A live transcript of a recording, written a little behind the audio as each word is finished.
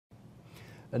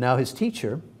And now his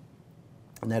teacher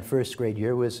in that first grade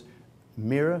year was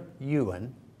Mira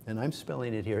Ewan, and I'm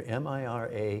spelling it here,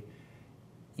 M-I-R-A-E-W-I-N,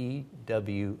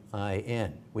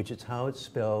 which is how it's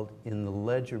spelled in the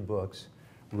ledger books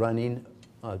running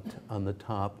on the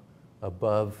top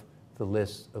above the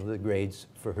list of the grades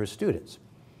for her students.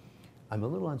 I'm a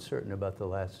little uncertain about the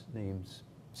last name's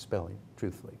spelling,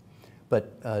 truthfully.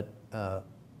 But,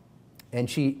 and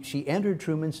she entered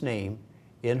Truman's name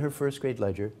in her first grade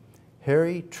ledger,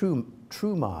 Harry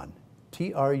Truman,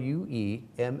 T-R-U-E-M-A-N-N.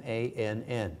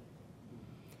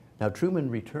 Now, Truman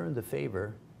returned the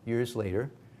favor years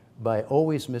later by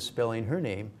always misspelling her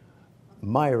name,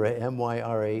 Myra,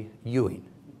 M-Y-R-A, Ewing.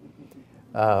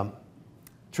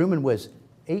 Truman was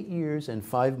 8 years and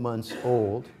 5 months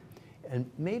old, and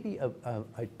maybe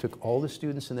I took all the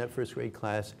students in that first grade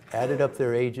class, added up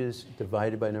their ages,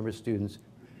 divided by number of students.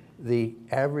 The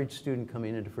average student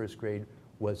coming into first grade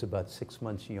was about 6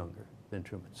 months younger than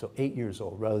Truman, so 8 years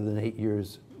old, rather than 8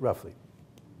 years, roughly,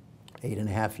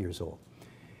 8.5 years old.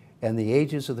 And the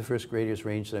ages of the first graders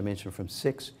ranged, as I mentioned, from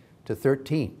 6 to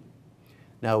 13.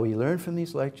 Now, we learned from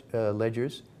these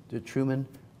ledgers that Truman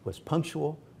was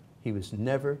punctual. He was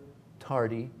never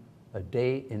tardy a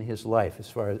day in his life, as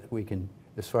far as we can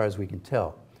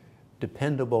tell.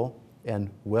 Dependable and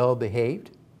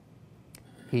well-behaved.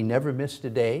 He never missed a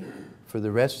day for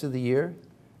the rest of the year,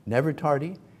 never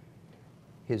tardy.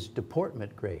 His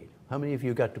deportment grade. How many of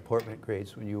you got deportment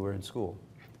grades when you were in school?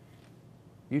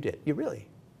 You did. You really?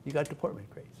 You got deportment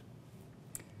grades.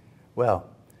 Well,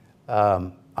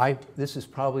 this is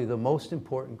probably the most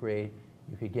important grade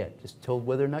you could get. Just told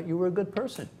whether or not you were a good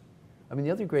person. I mean,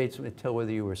 the other grades would tell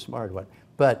whether you were smart or what.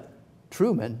 But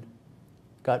Truman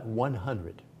got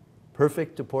 100.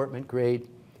 Perfect deportment grade,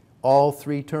 all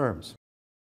 3 terms.